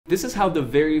This is how the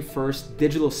very first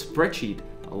digital spreadsheet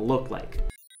looked like.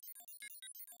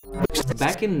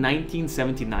 Back in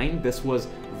 1979, this was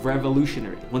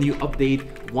revolutionary. When you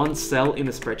update one cell in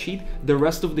a spreadsheet, the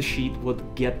rest of the sheet would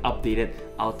get updated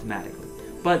automatically.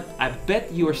 But I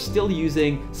bet you are still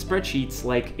using spreadsheets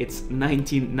like it's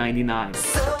 1999.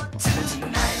 So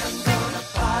tonight I'm gonna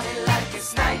party like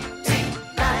it's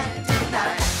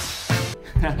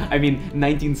 1999. I mean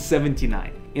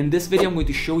 1979. In this video, I'm going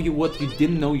to show you what you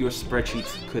didn't know your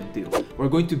spreadsheets could do. We're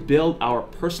going to build our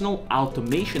personal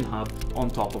automation hub on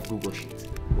top of Google Sheets.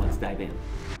 Let's dive in.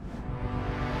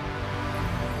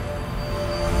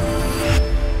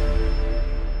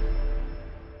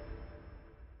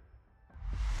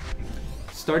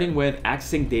 Starting with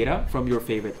accessing data from your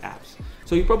favorite apps.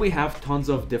 So you probably have tons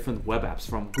of different web apps,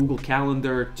 from Google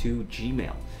Calendar to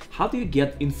Gmail. How do you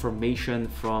get information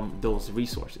from those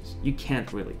resources? You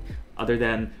can't really, other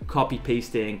than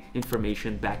copy-pasting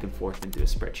information back and forth into a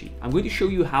spreadsheet. I'm going to show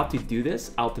you how to do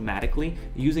this automatically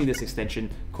using this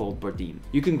extension called Bardeen.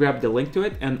 You can grab the link to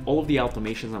it and all of the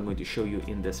automations I'm going to show you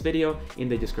in this video in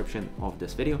the description of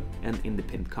this video and in the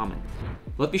pinned comment.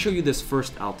 Let me show you this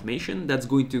first automation that's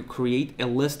going to create a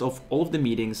list of all of the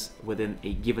meetings within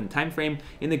a given time frame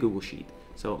in the Google Sheet.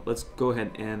 So let's go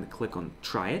ahead and click on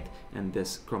try it, and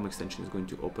this Chrome extension is going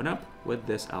to open up with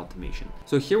this automation.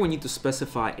 So here we need to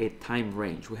specify a time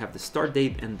range. We have the start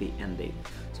date and the end date.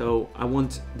 So I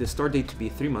want the start date to be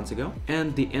 3 months ago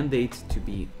and the end date to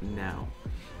be now.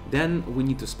 Then we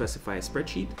need to specify a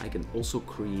spreadsheet. I can also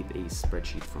create a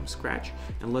spreadsheet from scratch,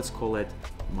 and let's call it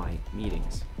My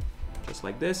Meetings. Just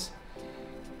like this.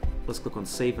 Let's click on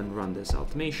save and run this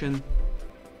automation.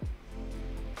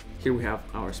 Here we have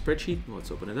our spreadsheet.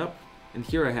 Let's open it up. And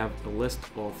here I have a list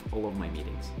of all of my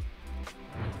meetings.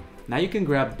 Now you can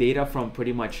grab data from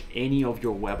pretty much any of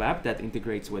your web app that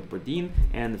integrates with Bardeen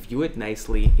and view it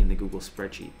nicely in the Google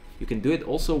spreadsheet. You can do it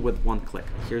also with one click.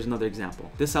 Here's another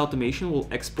example. This automation will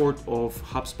export of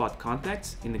HubSpot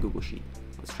contacts in the Google Sheet.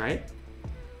 Let's try it.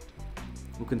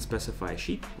 We can specify a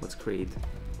sheet. Let's create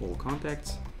all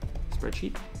contacts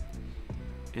spreadsheet.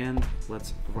 And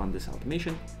let's run this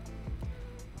automation.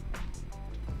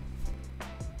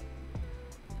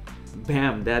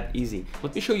 Bam, that easy.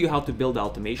 Let me show you how to build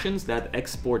automations that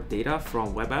export data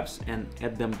from web apps and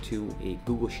add them to a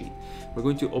Google Sheet. We're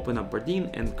going to open up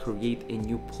Bardeen and create a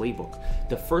new playbook.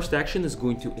 The first action is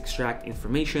going to extract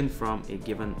information from a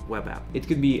given web app. It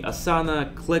could be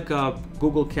Asana, ClickUp,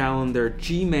 Google Calendar,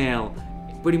 Gmail,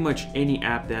 pretty much any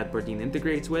app that Bardeen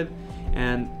integrates with.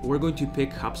 And we're going to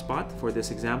pick HubSpot for this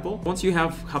example. Once you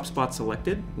have HubSpot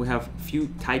selected, we have a few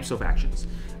types of actions.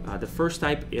 The first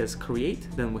type is create,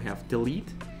 then we have delete,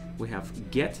 we have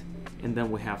get, and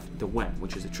then we have the when,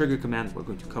 which is a trigger command. We're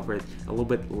going to cover it a little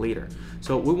bit later.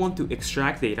 So we want to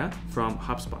extract data from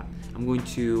HubSpot. I'm going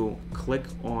to click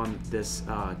on this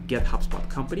get HubSpot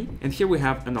company. And here we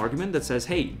have an argument that says,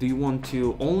 hey, do you want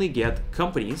to only get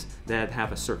companies that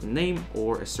have a certain name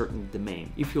or a certain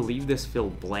domain? If you leave this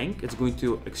field blank, it's going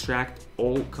to extract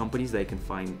all companies that you can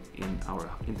find in our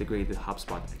integrated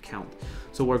HubSpot account.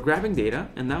 So we're grabbing data,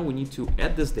 and now we need to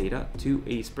add this data to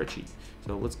a spreadsheet.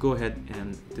 So let's go ahead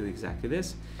and do exactly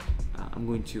this. I'm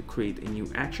going to create a new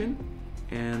action,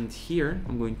 and here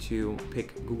I'm going to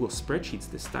pick Google Spreadsheets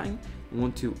this time. We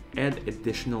want to add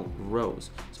additional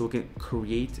rows. So we can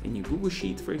create a new Google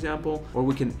Sheet, for example, or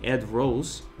we can add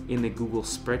rows in a Google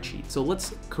Spreadsheet. So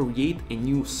let's create a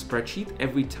new spreadsheet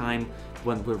every time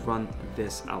when we run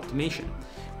this automation.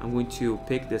 I'm going to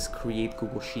pick this create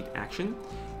Google Sheet action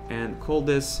and call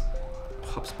this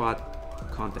HubSpot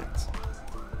contacts.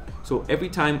 So every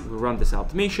time we run this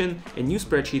automation, a new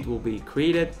spreadsheet will be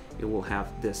created. It will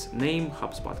have this name,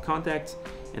 HubSpot contacts,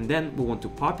 and then we want to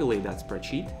populate that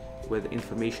spreadsheet with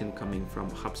information coming from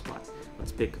HubSpot.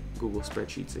 Let's pick Google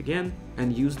Spreadsheets again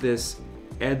and use this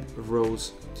add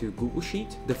rows to Google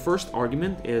Sheet. The first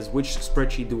argument is which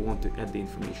spreadsheet do we want to add the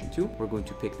information to. We're going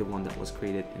to pick the one that was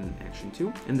created in action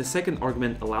 2. And the second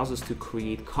argument allows us to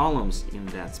create columns in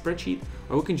that spreadsheet,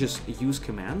 or we can just use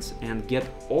commands and get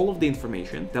all of the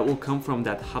information that will come from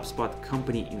that HubSpot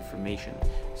company information.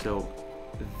 So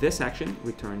this action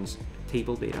returns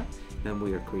table data. Then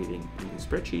we are creating a new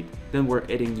spreadsheet. Then we're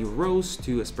adding new rows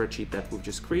to a spreadsheet that we've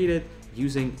just created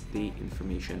using the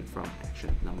information from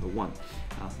action number 1.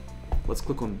 Let's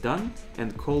click on done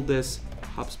and call this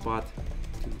HubSpot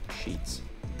to Sheets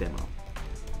demo.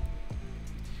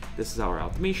 This is our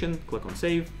automation. Click on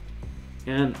save,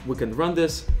 and we can run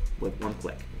this with one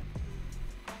click.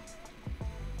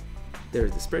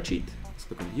 There's the spreadsheet. Let's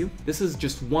click on view. This is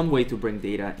just one way to bring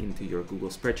data into your Google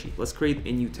spreadsheet. Let's create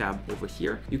a new tab over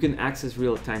here. You can access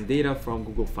real-time data from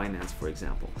Google Finance, for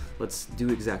example. Let's do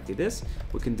exactly this.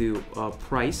 We can do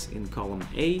price in column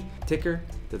A, ticker,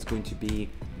 that's going to be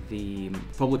the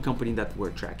public company that we're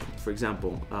tracking. For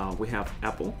example, we have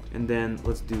Apple, and then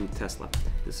let's do Tesla.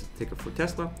 This is the ticker for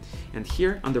Tesla. And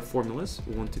here under formulas,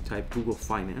 we want to type Google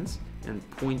Finance and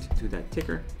point to that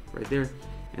ticker right there.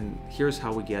 And here's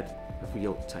how we get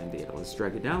real-time data. Let's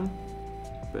drag it down.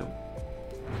 Boom.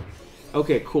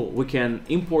 Okay, cool. We can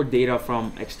import data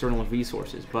from external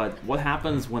resources, but what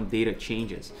happens when data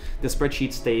changes? The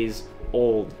spreadsheet stays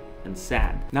old and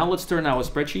sad. Now let's turn our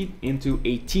spreadsheet into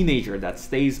a teenager that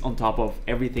stays on top of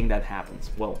everything that happens.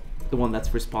 Well, the one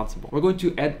that's responsible. We're going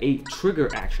to add a trigger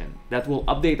action that will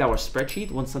update our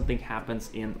spreadsheet when something happens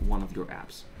in one of your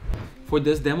apps. For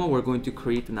this demo, we're going to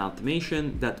create an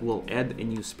automation that will add a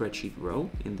new spreadsheet row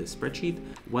in this spreadsheet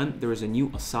when there is a new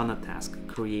Asana task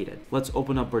created. Let's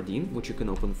open up Bardeen, which you can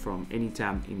open from any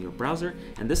tab in your browser.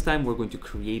 And this time we're going to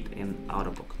create an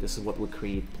autobook. This is what we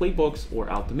create playbooks or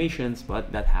automations,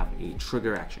 but that have a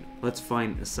trigger action. Let's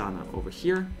find Asana over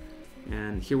here.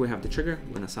 And here we have the trigger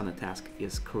when Asana task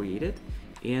is created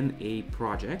in a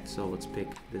project. So let's pick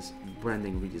this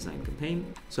branding redesign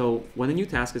campaign. So when a new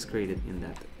task is created in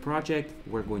that project,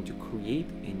 we're going to create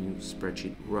a new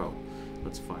spreadsheet row.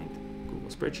 Let's find Google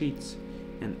Spreadsheets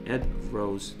and add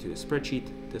rows to a spreadsheet.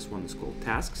 This one is called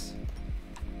tasks.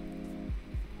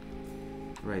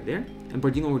 Right there. And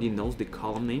Bardeen already knows the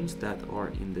column names that are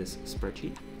in this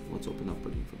spreadsheet. Let's open up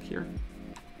Bardeen from here.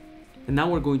 And now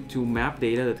we're going to map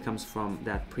data that comes from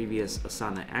that previous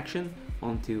Asana action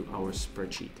onto our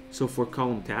spreadsheet. So for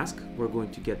column task, we're going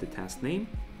to get the task name.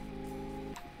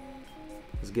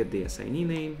 Let's get the assignee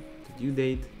name, the due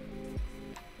date,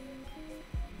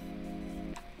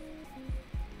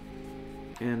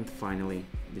 and finally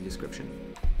the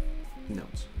description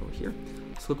notes over here.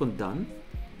 Let's click on done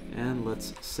and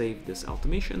let's save this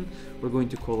automation. We're going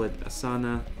to call it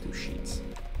Asana to Sheets.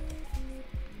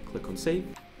 Click on save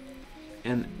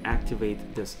and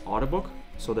activate this autobook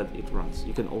so that it runs.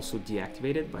 You can also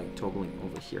deactivate it by toggling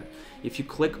over here. If you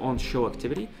click on show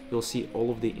activity, you'll see all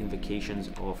of the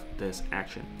invocations of this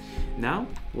action. Now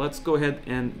let's go ahead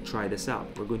and try this out.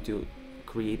 We're going to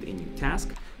create a new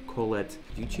task, call it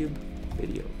YouTube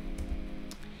video.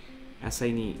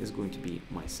 Assignee is going to be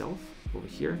myself over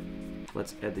here.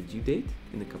 Let's add the due date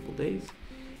in a couple days.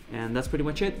 And that's pretty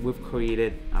much it. We've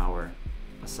created our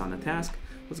Asana task.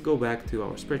 Let's go back to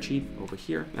our spreadsheet over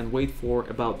here and wait for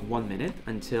about 1 minute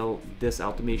until this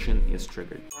automation is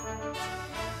triggered.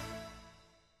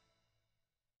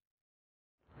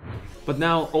 But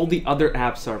now all the other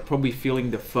apps are probably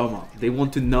feeling the FOMO. They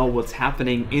want to know what's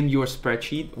happening in your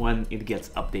spreadsheet when it gets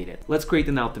updated. Let's create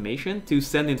an automation to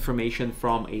send information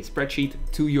from a spreadsheet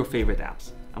to your favorite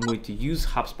apps. I'm going to use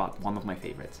HubSpot, one of my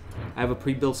favorites. I have a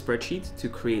pre-built spreadsheet to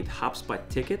create HubSpot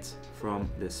tickets from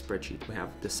this spreadsheet. We have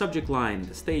the subject line,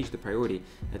 the stage, the priority,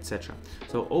 etc.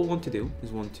 So all we want to do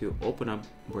is want to open up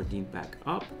Bardeen back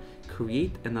up,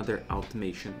 create another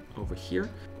automation over here.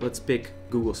 Let's pick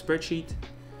Google Spreadsheet,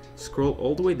 scroll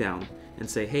all the way down and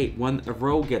say, hey, when a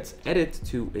row gets added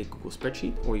to a Google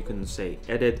Spreadsheet, or you can say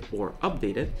edit or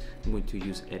update it. I'm going to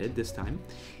use edit this time.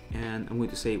 And I'm going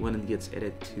to say when it gets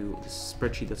added to the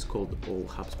spreadsheet that's called all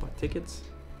HubSpot tickets.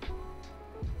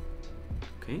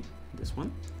 Okay, this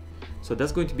one. So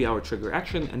that's going to be our trigger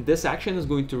action. And this action is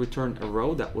going to return a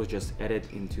row that was just added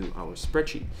into our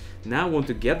spreadsheet. Now I want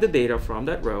to get the data from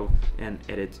that row and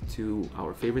add it to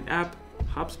our favorite app,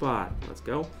 HubSpot. Let's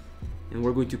go. And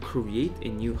we're going to create a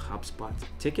new HubSpot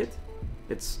ticket.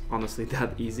 It's honestly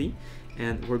that easy.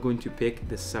 And we're going to pick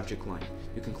the subject line.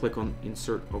 You can click on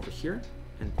insert over here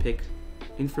and pick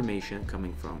information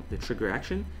coming from the trigger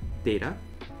action, data,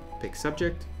 pick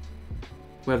subject.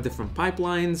 We have different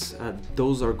pipelines.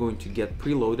 Those are going to get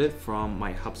preloaded from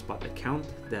my HubSpot account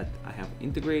that I have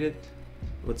integrated.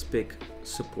 Let's pick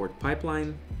support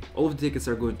pipeline. All of the tickets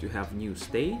are going to have new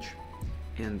stage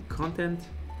and content.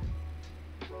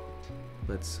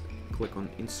 Let's click on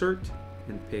insert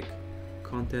and pick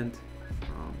content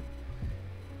from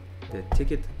the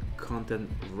ticket content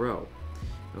row.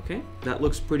 Okay, that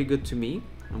looks pretty good to me.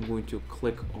 I'm going to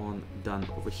click on done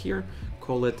over here,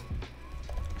 call it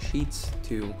sheets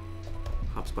to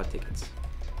HubSpot tickets.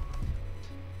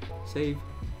 Save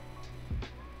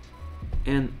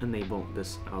and enable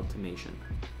this automation.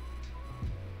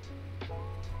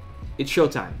 It's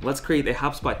showtime. Let's create a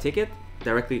HubSpot ticket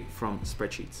directly from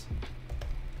spreadsheets.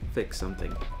 Fix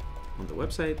something on the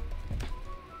website.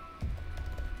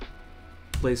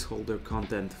 Placeholder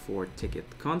content for ticket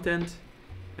content.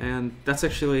 And that's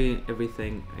actually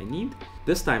everything I need.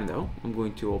 This time though, I'm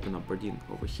going to open up Bardeen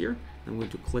over here. I'm going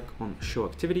to click on Show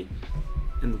Activity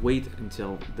and wait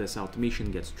until this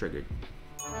automation gets triggered.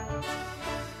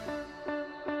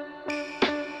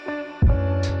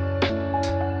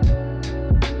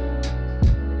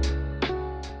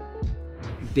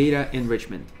 Data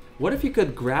enrichment. What if you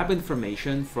could grab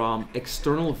information from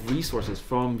external resources,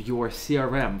 from your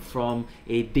CRM, from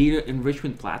a data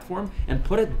enrichment platform, and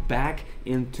put it back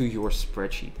into your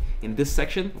spreadsheet? In this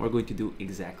section, we're going to do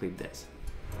exactly this.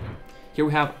 Here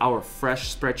we have our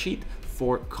fresh spreadsheet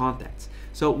for contacts.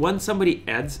 So when somebody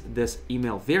adds this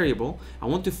email variable, I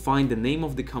want to find the name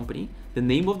of the company, the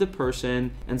name of the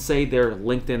person, and say their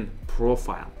LinkedIn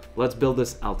profile. Let's build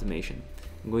this automation.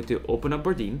 I'm going to open up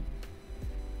Bardeen,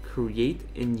 create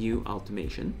a new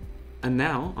automation, and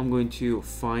now I'm going to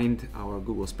find our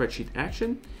Google spreadsheet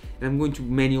action, and I'm going to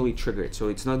manually trigger it. So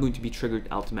it's not going to be triggered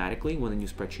automatically when a new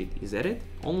spreadsheet is added,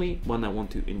 only when I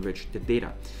want to enrich the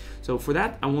data. So for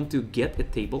that, I want to get a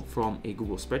table from a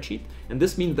Google spreadsheet, and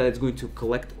this means that it's going to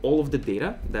collect all of the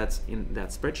data that's in that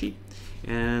spreadsheet.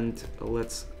 And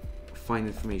let's find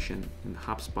information in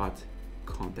HubSpot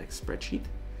contact spreadsheet.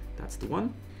 That's the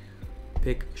one.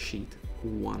 Pick sheet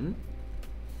 1.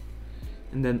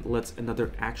 And then let's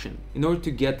another action. In order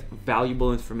to get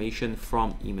valuable information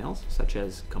from emails, such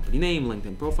as company name,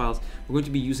 LinkedIn profiles, we're going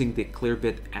to be using the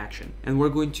Clearbit action. And we're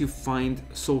going to find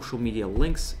social media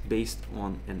links based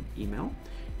on an email.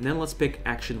 And then let's pick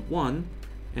action 1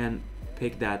 and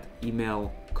pick that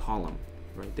email column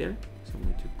right there. So I'm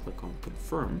going to click on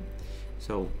confirm.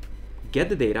 So get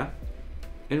the data,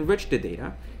 enrich the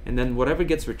data, and then whatever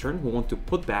gets returned, we want to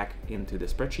put back into the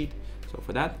spreadsheet. So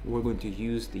for that, we're going to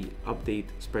use the update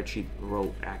spreadsheet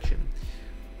row action.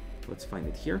 Let's find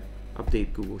it here.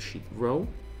 Update Google Sheet row,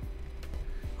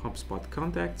 HubSpot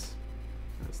contacts,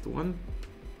 that's the one.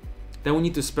 Then we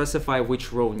need to specify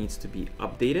which row needs to be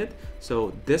updated.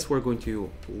 So this we're going to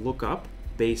look up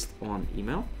based on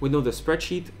email. We know the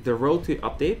spreadsheet, the row to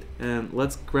update, and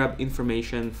let's grab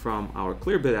information from our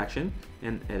Clearbit action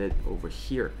and add it over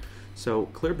here. So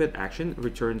Clearbit action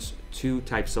returns two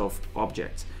types of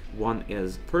objects. One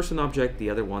is person object, the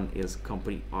other one is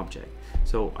company object.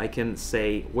 So I can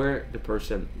say where the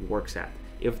person works at,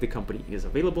 if the company is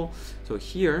available. So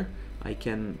here I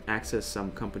can access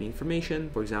some company information,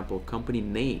 for example, company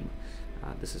name.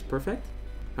 This is perfect.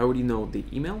 I already know the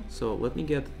email, so let me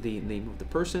get the name of the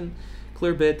person,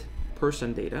 Clearbit,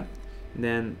 person data, and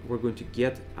then we're going to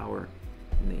get our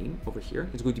name over here.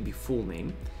 It's going to be full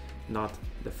name, not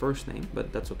the first name,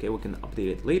 but that's okay, we can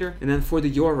update it later. And then for the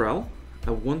URL, I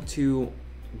want to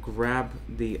grab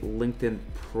the LinkedIn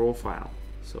profile.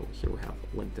 So here we have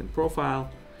LinkedIn profile.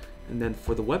 And then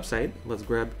for the website, let's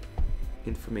grab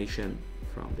information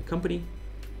from the company.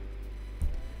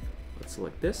 Let's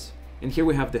select this. And here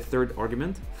we have the third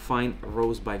argument, find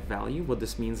rows by value. What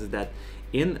this means is that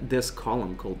in this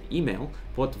column called email,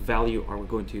 what value are we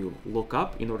going to look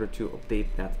up in order to update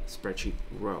that spreadsheet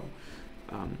row?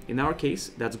 In our case,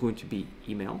 that's going to be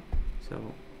email.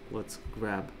 So let's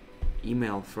grab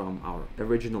email from our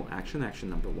original action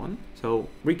number 1. So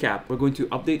recap, we're going to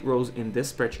update rows in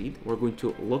this spreadsheet. We're going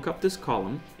to look up this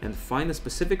column and find a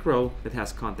specific row that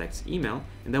has contacts email,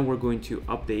 and then we're going to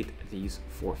update these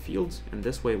 4 fields, and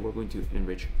this way we're going to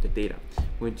enrich the data.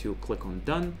 We're going to click on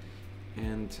done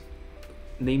and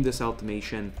name this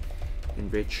automation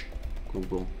enrich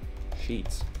Google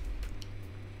Sheets.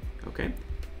 Okay.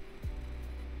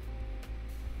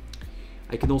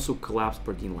 I can also collapse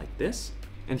Bardeen like this.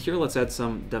 And here, let's add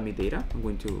some dummy data. I'm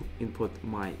going to input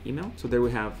my email. So there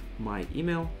we have my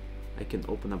email. I can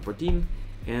open up Bardeen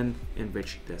and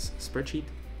enrich this spreadsheet.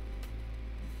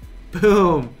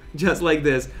 Boom! Just like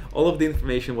this, all of the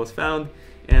information was found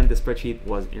and the spreadsheet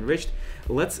was enriched.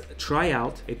 Let's try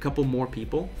out a couple more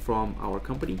people from our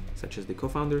company, such as the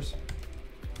co-founders.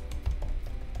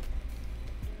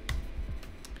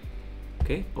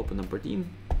 Okay, open up Bardeen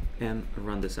and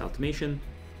run this automation.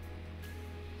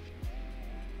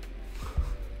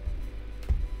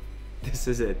 This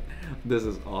is it. This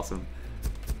is awesome.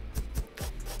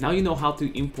 Now you know how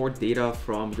to import data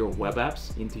from your web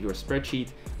apps into your spreadsheet,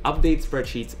 update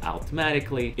spreadsheets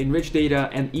automatically, enrich data,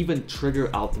 and even trigger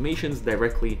automations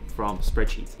directly from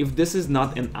spreadsheets. If this is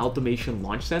not an automation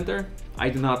launch center, I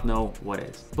do not know what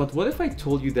is. But what if I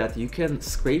told you that you can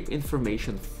scrape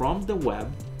information from the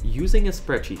web using a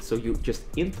spreadsheet? So you just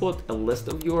input a list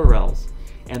of URLs,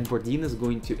 and Bardeen is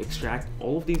going to extract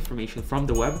all of the information from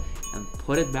the web and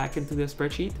put it back into the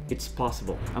spreadsheet. It's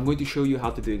possible. I'm going to show you how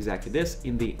to do exactly this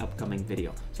in the upcoming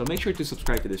video. So make sure to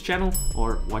subscribe to this channel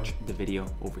or watch the video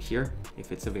over here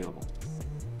if it's available.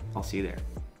 I'll see you there.